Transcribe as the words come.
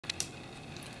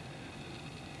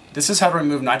This is how to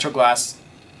remove Nitro Glass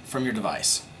from your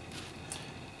device.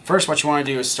 First, what you want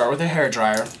to do is start with a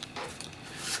hairdryer,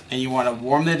 and you want to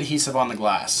warm the adhesive on the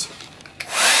glass.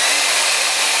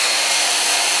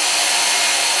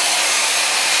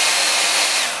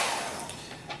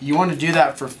 You want to do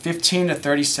that for 15 to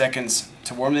 30 seconds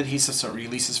to warm the adhesive so it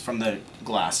releases from the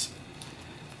glass.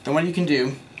 Then what you can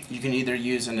do, you can either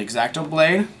use an X-Acto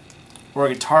blade or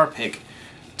a guitar pick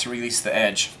to release the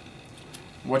edge.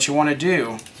 What you want to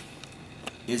do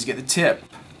is get the tip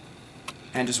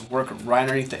and just work right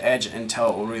underneath the edge until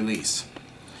it will release.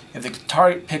 If the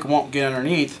guitar pick won't get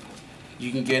underneath,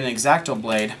 you can get an X-Acto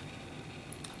blade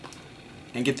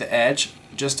and get the edge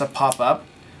just to pop up.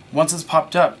 Once it's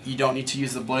popped up, you don't need to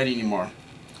use the blade anymore.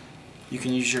 You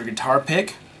can use your guitar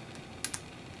pick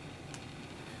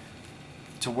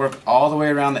to work all the way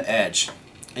around the edge.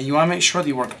 And you want to make sure that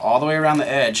you work all the way around the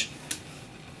edge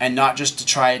and not just to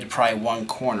try to pry one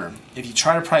corner. If you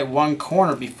try to pry one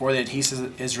corner before the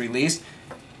adhesive is released,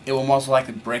 it will most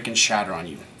likely break and shatter on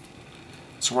you.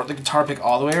 So work the guitar pick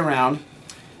all the way around.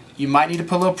 You might need to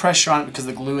put a little pressure on it because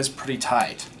the glue is pretty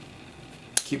tight.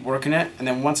 Keep working it, and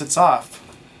then once it's off,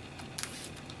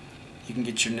 you can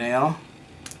get your nail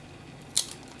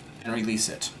and release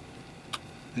it.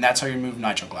 And that's how you remove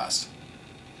Nitro Glass.